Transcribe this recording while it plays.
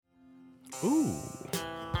Ooh,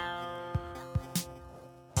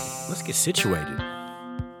 let's get situated.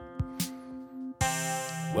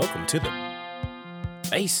 Welcome to the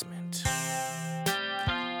basement.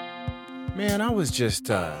 Man, I was just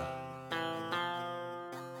thinking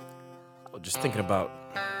about,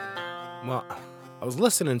 I was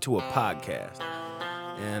listening to a podcast,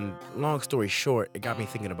 and long story short, it got me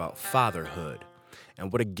thinking about fatherhood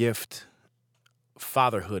and what a gift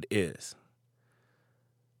fatherhood is.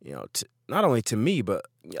 Not only to me, but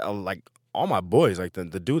like all my boys, like the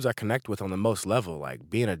dudes I connect with on the most level, like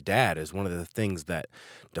being a dad is one of the things that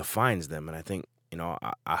defines them. And I think,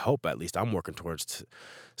 I hope at least I'm working towards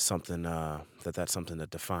something, that's something that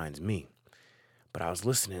defines me. But I was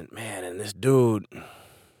listening, man, and this dude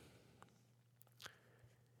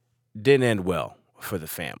didn't end well for the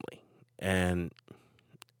family. And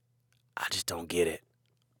I just don't get it.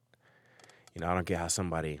 I don't get how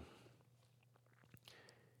somebody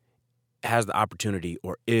has the opportunity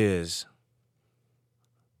or is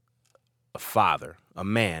a father, a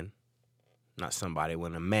man, not somebody,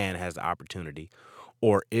 when a man has the opportunity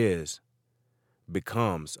or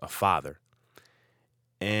becomes a father,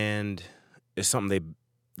 and it's something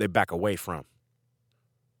they back away from,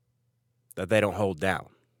 that they don't hold down.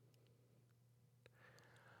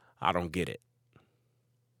 I don't get it.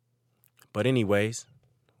 But anyways,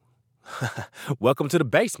 welcome to the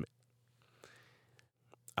basement.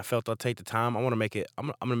 I felt I'd take the time. I'm gonna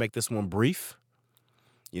make this one brief.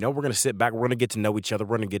 We're gonna sit back. We're gonna get to know each other.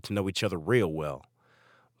 We're gonna get to know each other real well.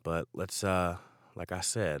 But let's, like I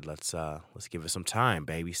said, let's give it some time,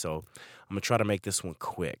 baby. So I'm gonna try to make this one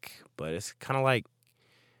quick. But it's kind of like,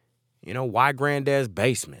 why Granddad's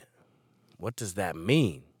basement? What does that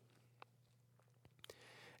mean?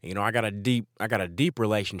 I got a deep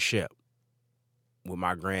relationship with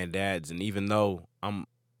my granddads, and even though I'm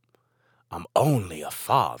only a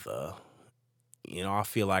father, I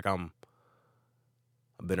feel like I've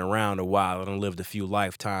been around a while. I done lived a few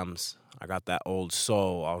lifetimes. I got that old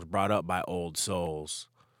soul. I was brought up by old souls.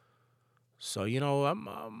 So, I'm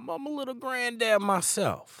a little granddad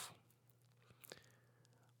myself.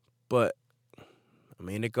 But,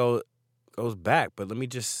 it goes back. But let me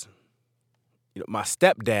just, my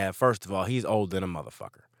stepdad, first of all, he's old than a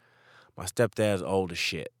motherfucker. My stepdad's old as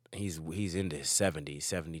shit. He's into his 70s,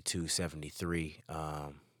 72, 73.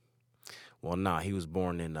 He was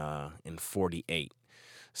born in 48.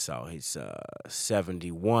 So he's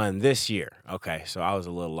 71 this year. Okay, so I was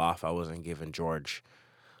a little off. I wasn't giving George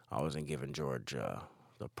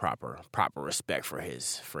the proper respect for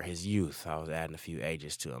his youth. I was adding a few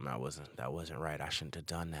ages to him. That wasn't right. I shouldn't have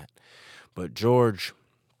done that. But George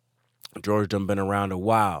done been around a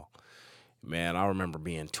while. Man, I remember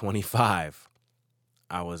being 25.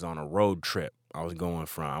 I was on a road trip. I went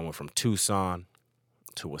from Tucson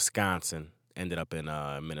to Wisconsin, ended up in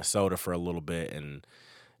Minnesota for a little bit, and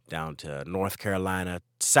down to North Carolina,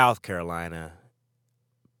 South Carolina,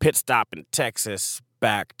 pit stop in Texas,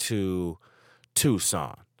 back to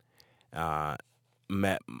Tucson. Broke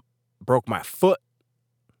my foot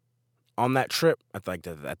on that trip at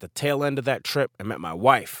the tail end of that trip, and met my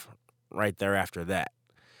wife right there after that.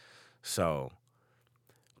 So,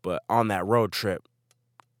 but on that road trip,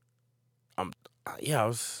 I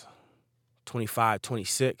was 25,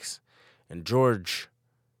 26, and George,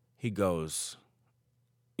 he goes,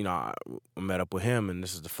 I met up with him, and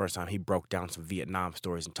this is the first time he broke down some Vietnam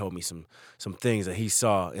stories and told me some things that he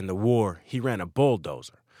saw in the war. He ran a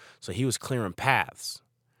bulldozer, so he was clearing paths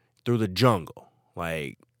through the jungle,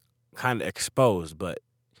 like kind of exposed, but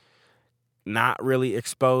not really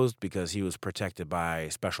exposed because he was protected by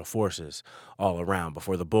special forces all around.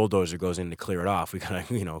 Before the bulldozer goes in to clear it off, we gotta,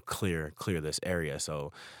 clear this area.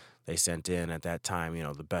 So they sent in at that time,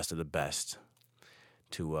 the best of the best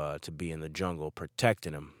to be in the jungle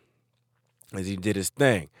protecting him as he did his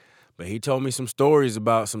thing. But he told me some stories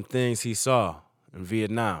about some things he saw in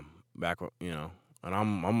Vietnam back, and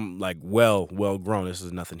I'm like well grown. This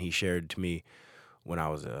is nothing he shared to me when I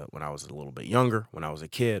was a little bit younger, when I was a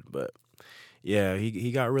kid. But yeah,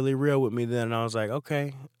 he got really real with me then, and I was like,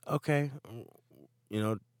 okay,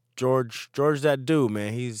 George, that dude,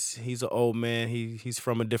 man, he's an old man. He's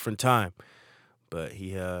from a different time, but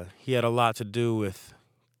he had a lot to do with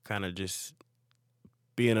kind of just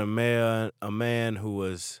being a man who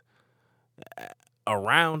was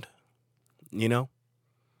around. He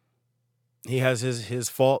has his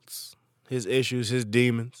faults, his issues, his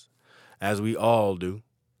demons, as we all do.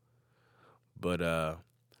 But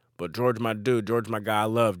George, my dude, George, my guy, I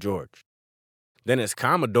love George. Then it's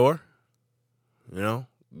Commodore,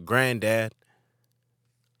 Granddad.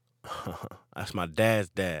 That's my dad's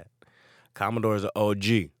dad. Commodore's an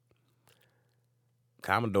OG.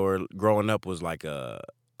 Commodore growing up was like a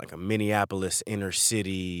Minneapolis inner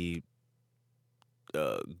city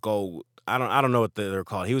gold. I don't know what they're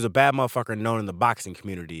called. He was a bad motherfucker known in the boxing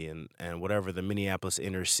community, and whatever the Minneapolis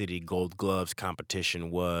inner city Gold Gloves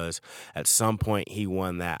competition was. At some point, he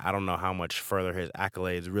won that. I don't know how much further his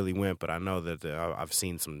accolades really went, but I know that I've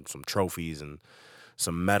seen some trophies and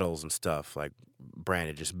some medals and stuff like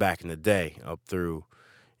branded just back in the day up through,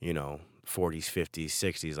 40s, 50s,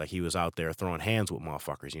 60s. Like he was out there throwing hands with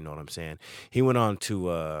motherfuckers. You know what I'm saying? He went on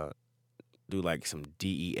to do like some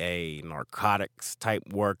DEA narcotics type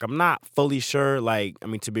work. I'm not fully sure. Like, I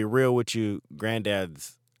mean, to be real with you,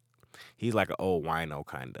 Granddad's, he's like an old wino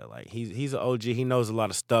kind of. Like he's an OG. He knows a lot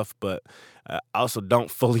of stuff, but I also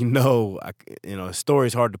don't fully know. His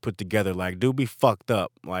story's hard to put together. Like, dude be fucked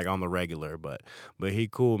up like on the regular, but he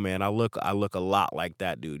cool, man. I look a lot like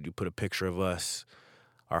that dude. You put a picture of us,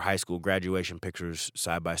 our high school graduation pictures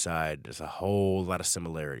side by side. There's a whole lot of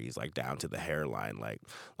similarities, like down to the hairline.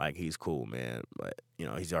 Like he's cool, man. But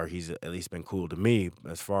he's at least been cool to me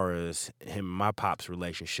as far as him and my pops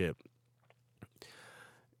relationship.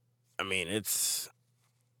 I mean,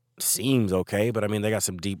 seems okay, but I mean they got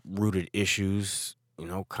some deep rooted issues.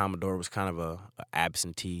 Commodore was kind of a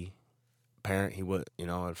absentee parent. He was,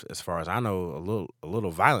 as far as I know, a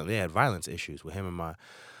little violent. They had violence issues with him and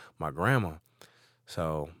my grandma.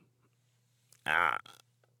 So,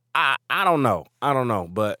 I don't know.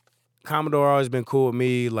 But Commodore always been cool with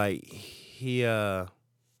me. Like he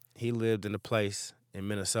lived in a place in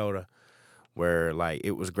Minnesota where like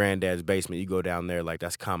it was Granddad's basement. You go down there, like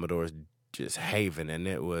that's Commodore's just haven, and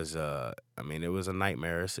it was it was a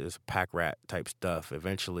nightmare. It was pack rat type stuff.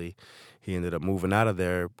 Eventually, he ended up moving out of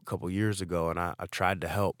there a couple years ago, and I tried to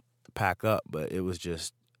help pack up, but it was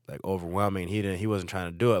just like overwhelming. He wasn't trying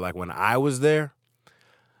to do it. Like when I was there.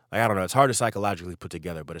 Like, I don't know, it's hard to psychologically put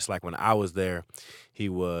together, but it's like when I was there, he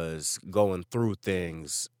was going through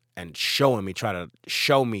things and trying to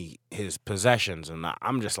show me his possessions. And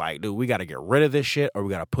I'm just like, dude, we got to get rid of this shit or we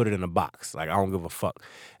got to put it in a box. Like, I don't give a fuck.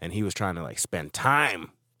 And he was trying to, like, spend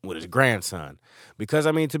time with his grandson. Because,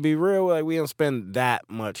 I mean, to be real, like, we don't spend that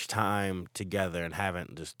much time together and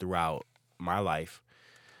haven't just throughout my life,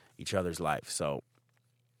 each other's life. So,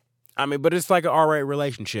 I mean, but it's like an all right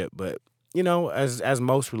relationship, but as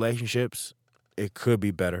most relationships, it could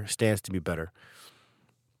be better, stands to be better.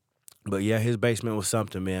 But yeah, his basement was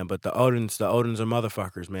something, man. But the Odins are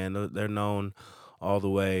motherfuckers, man. They're known all the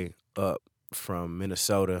way up from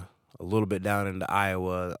Minnesota, a little bit down into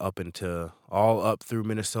Iowa, all up through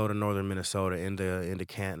Minnesota, northern Minnesota, into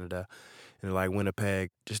Canada, and like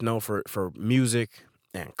Winnipeg. Just known for music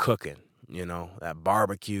and cooking. That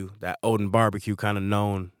barbecue, that Odin barbecue, kind of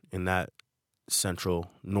known in that central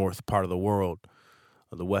north part of the world,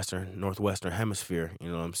 of the northwestern hemisphere, you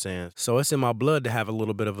know what I'm saying? So it's in my blood to have a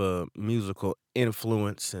little bit of a musical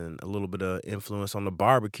influence and a little bit of influence on the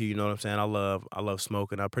barbecue, you know what I'm saying? I love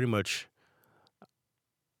smoking. I pretty much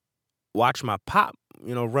watch my pop,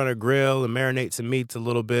 run a grill and marinate some meats a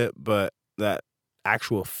little bit, but that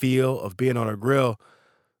actual feel of being on a grill,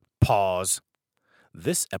 pause.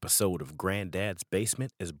 This episode of Granddad's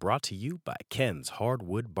Basement is brought to you by Ken's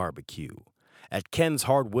Hardwood Barbecue. At Ken's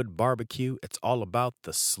Hardwood Barbecue, it's all about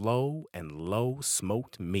the slow and low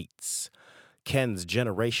smoked meats. Ken's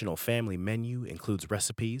generational family menu includes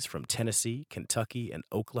recipes from Tennessee, Kentucky, and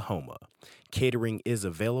Oklahoma. Catering is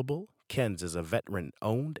available. Ken's is a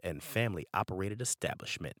veteran-owned and family-operated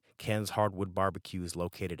establishment. Ken's Hardwood Barbecue is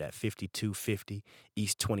located at 5250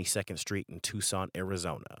 East 22nd Street in Tucson,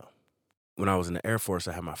 Arizona. When I was in the Air Force,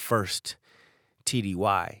 I had my first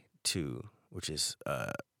TDY, which is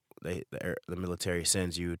the military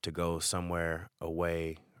sends you to go somewhere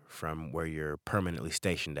away from where you're permanently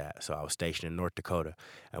stationed at. So I was stationed in North Dakota,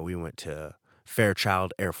 and we went to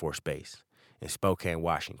Fairchild Air Force Base in Spokane,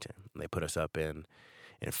 Washington. They put us up in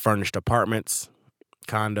furnished apartments,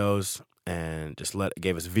 condos, and just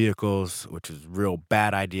gave us vehicles, which was a real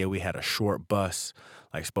bad idea. We had a short bus.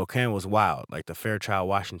 Like, Spokane was wild. Like, the Fairchild,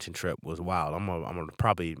 Washington trip was wild. I'm gonna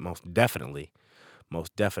probably most definitely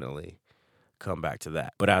come back to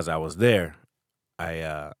that. But as I was there,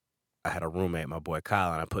 I had a roommate, my boy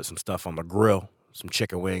Kyle, and I put some stuff on the grill, some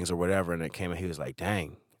chicken wings or whatever, and it came and he was like,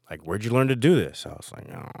 dang, like, where'd you learn to do this? I was like,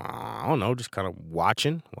 I don't know, just kind of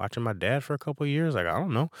watching my dad for a couple of years. Like, I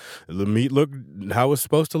don't know. The meat looked how it's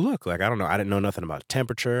supposed to look. Like, I don't know. I didn't know nothing about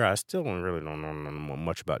temperature. I still don't know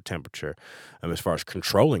much about temperature as far as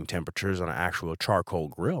controlling temperatures on an actual charcoal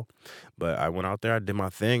grill. But I went out there, I did my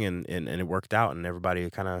thing, and it worked out, and everybody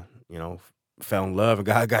kind of, fell in love and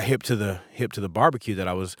got hip to the barbecue that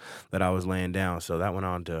I was laying down. So that went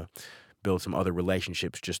on to build some other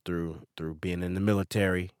relationships just through being in the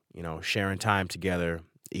military, sharing time together,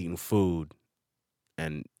 eating food,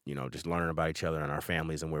 and, just learning about each other and our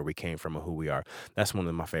families and where we came from and who we are. That's one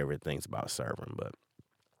of my favorite things about serving. But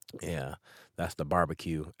yeah, that's the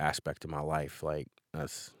barbecue aspect of my life. Like,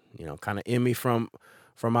 that's, kind of in me from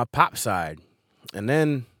my pop side. And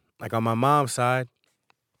then, like, on my mom's side,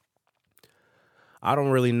 I don't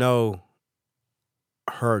really know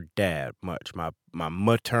her dad much. My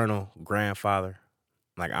maternal grandfather,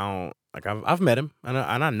 like, I don't, like, I've met him and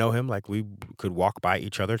I know him. Like, we could walk by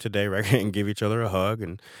each other today, right, and give each other a hug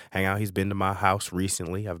and hang out. He's been to my house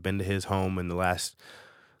recently. I've been to his home in the last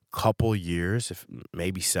couple years, if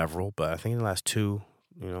maybe several, but I think in the last 2,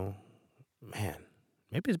 man,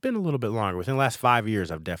 maybe it's been a little bit longer. Within the last 5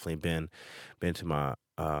 years, I've definitely been to my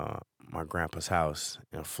grandpa's house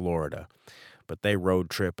in Florida. But they road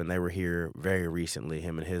trip and they were here very recently,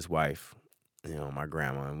 him and his wife, my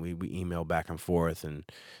grandma, and we email back and forth and,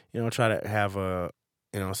 try to have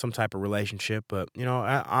some type of relationship. But, in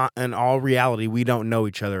all reality, we don't know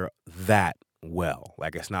each other that well.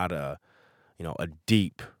 Like, it's not a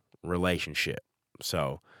deep relationship.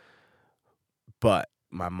 So, but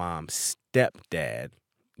my mom's stepdad,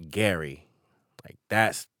 Gary, like,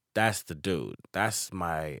 that's the dude. That's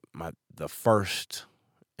the first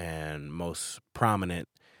and most prominent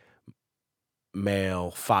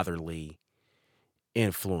male fatherly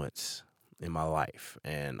influence in my life,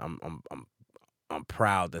 and I'm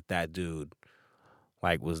proud that dude,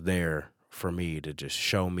 like, was there for me to just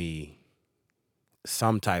show me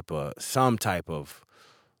some type of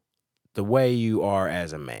the way you are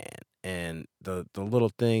as a man, and the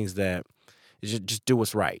little things that just do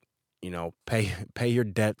what's right. Pay your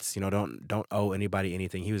debts. Don't owe anybody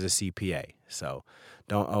anything. He was a CPA, so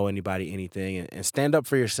don't owe anybody anything, and stand up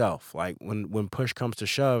for yourself. Like, when push comes to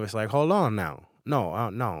shove, it's like, hold on now,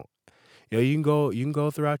 no. You can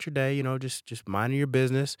go throughout your day. Just minding your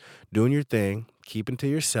business, doing your thing, keeping to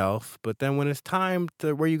yourself. But then when it's time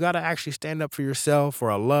to where you got to actually stand up for yourself or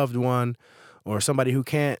a loved one, or somebody who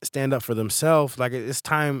can't stand up for themselves, like, it's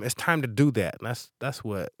time to do that. And that's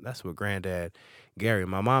what Granddad Gary,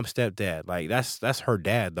 my mom's stepdad, like, that's her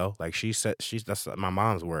dad though. Like, that's my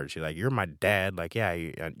mom's word. She's like, you're my dad. Like, yeah,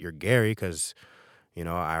 you're Gary, because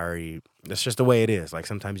that's just the way it is. Like,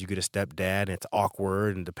 sometimes you get a stepdad and it's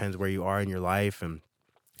awkward and depends where you are in your life and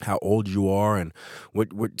how old you are and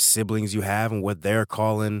what siblings you have and what they're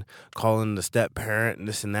calling the step parent and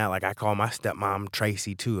this and that. Like, I call my stepmom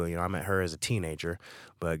Tracy too. I met her as a teenager,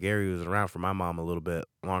 but Gary was around for my mom a little bit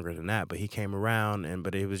longer than that. But he came around,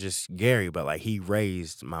 but it was just Gary. But, like, he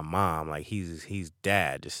raised my mom. Like, he's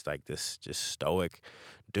dad, just like this, just stoic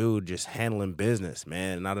dude, just handling business,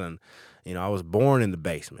 man. And I was born in the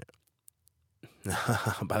basement.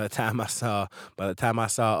 By the time I saw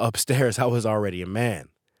upstairs, I was already a man.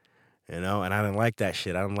 And I didn't like that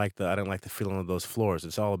shit. I didn't like the feeling of those floors.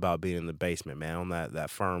 It's all about being in the basement, man, on that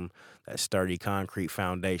firm, that sturdy concrete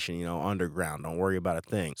foundation, underground. Don't worry about a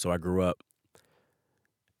thing. So I grew up,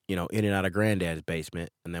 in and out of Granddad's basement,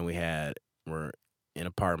 and then we're in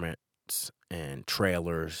apartments and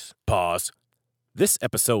trailers. Pause. This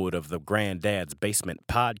episode of the Granddad's Basement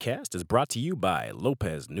podcast is brought to you by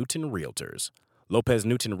Lopez Newton Realtors. Lopez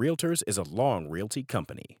Newton Realtors is a long realty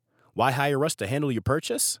company. Why hire us to handle your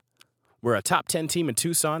purchase? We're a top 10 team in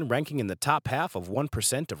Tucson, ranking in the top half of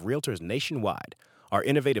 1% of realtors nationwide. Our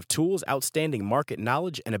innovative tools, outstanding market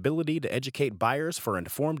knowledge, and ability to educate buyers for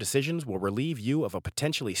informed decisions will relieve you of a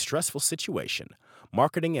potentially stressful situation.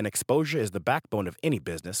 Marketing and exposure is the backbone of any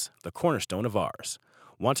business, the cornerstone of ours.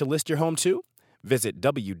 Want to list your home too? Visit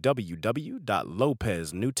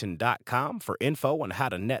www.lopeznewton.com for info on how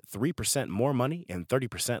to net 3% more money in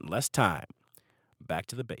 30% less time. Back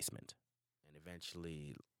to the basement. And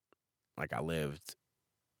eventually, like, I lived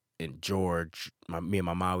in George. Me and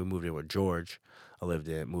my mom, we moved in with George. I moved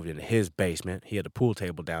into his basement. He had a pool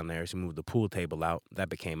table down there, so he moved the pool table out. That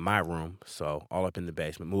became my room, so all up in the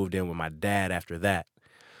basement. Moved in with my dad after that,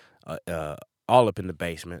 all up in the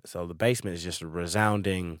basement. So the basement is just a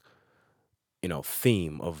resounding,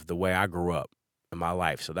 theme of the way I grew up in my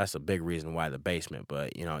life. So that's a big reason why the basement.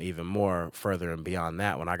 But, even more further and beyond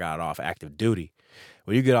that, when I got off active duty,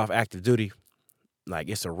 when you get off active duty, like,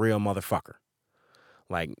 it's a real motherfucker.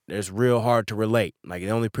 Like, it's real hard to relate. Like,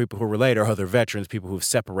 the only people who relate are other veterans, people who've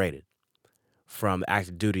separated from the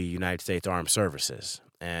active duty United States Armed Services.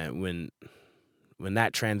 And when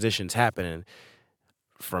that transition's happening,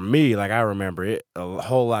 for me, like, I remember it, a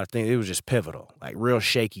whole lot of things, it was just pivotal, like, real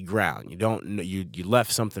shaky ground. You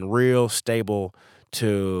left something real stable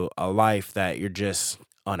to a life that you're just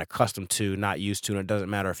unaccustomed to, not used to, and it doesn't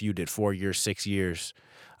matter if you did 4 years, 6 years.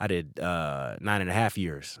 I did 9.5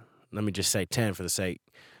 years. Let me just say 10 for the sake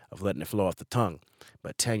of letting it flow off the tongue.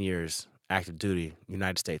 But 10 years active duty,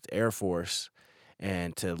 United States Air Force,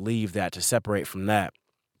 and to leave that, to separate from that,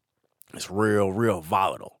 it's real, real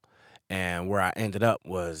volatile. And where I ended up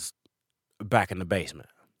was back in the basement.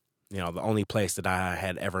 You know, the only place that I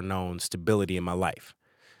had ever known stability in my life.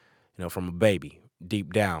 You know, from a baby,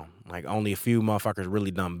 deep down. Like, only a few motherfuckers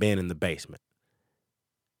really done been in the basement.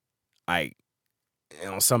 Like, you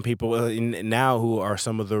know, some people now who are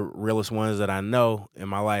some of the realest ones that I know in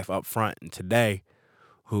my life up front and today,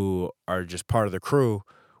 who are just part of the crew,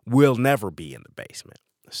 will never be in the basement.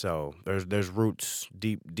 So there's roots,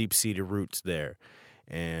 deep-seated roots there.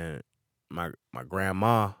 And my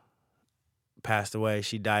grandma passed away.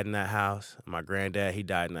 She died in that house. My granddad, he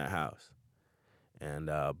died in that house. And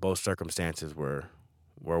both circumstances were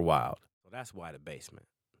wild. So that's why the basement.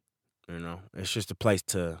 You know, it's just a place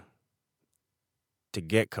to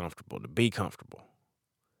get comfortable, to be comfortable,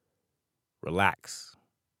 relax,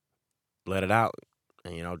 let it out,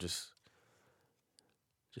 and, you know, just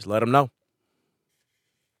let them know.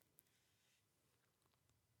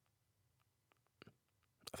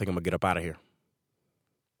 I think I'm gonna get up out of here.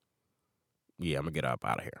 Yeah, I'm gonna get up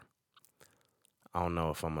out of here. I don't know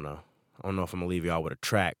if I'm gonna leave y'all with a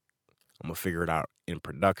track. I'm gonna figure it out in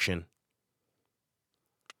production.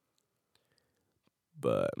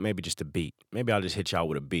 But maybe just a beat. Maybe I'll just hit y'all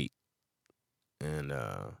with a beat. And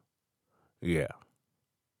yeah.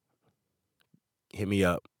 Hit me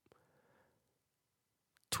up.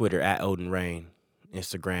 Twitter at Odin Rain.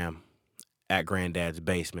 Instagram at Granddad's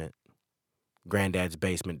Basement.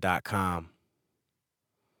 GranddadsBasement.com.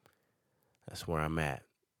 That's where I'm at.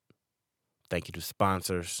 Thank you to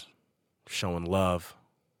sponsors, showing love,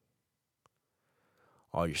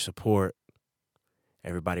 all your support,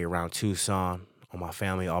 everybody around Tucson, all my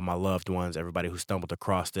family, all my loved ones, everybody who stumbled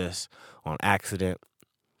across this on accident.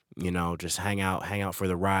 You know, just hang out for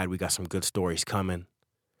the ride. We got some good stories coming.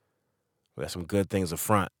 We got some good things up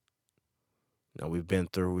front. You know, we've been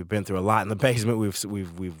through a lot in the basement.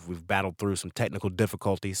 We've battled through some technical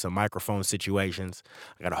difficulties, some microphone situations.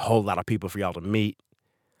 I got a whole lot of people for y'all to meet.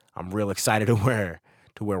 I'm real excited to where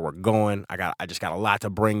we're going. I just got a lot to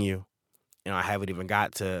bring you. You know, I haven't even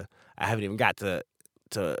got to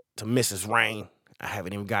Mrs. Rain. I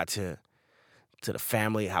haven't even got to the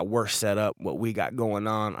family, how we're set up, what we got going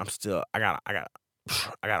on. I got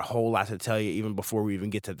a whole lot to tell you even before we even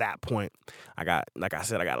get to that point. I got a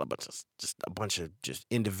bunch of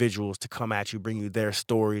individuals to come at you, bring you their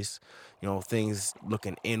stories, you know, things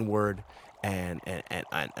looking inward and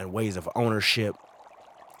ways of ownership,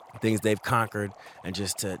 things they've conquered, and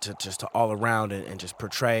just to all around and just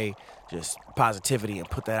portray just positivity and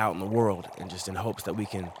put that out in the world, and just in hopes that we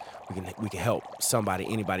can help somebody,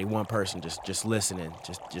 anybody, one person just listening,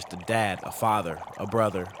 just a dad, a father, a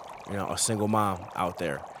brother, you know, a single mom out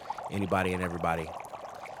there, anybody and everybody,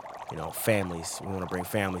 you know, families. We want to bring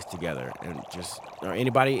families together, and or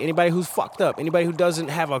anybody who's fucked up, anybody who doesn't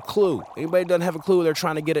have a clue, they're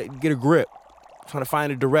trying to get a grip, trying to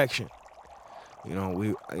find a direction. You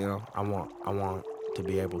know, I want to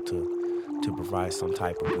be able to provide some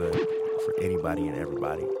type of good for anybody and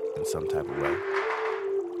everybody in some type of way,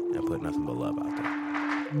 and put nothing but love out there.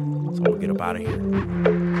 So we'll get up out of here.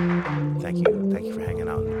 Thank you for hanging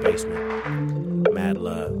out in the basement. Mad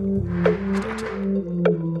love. Stay tuned.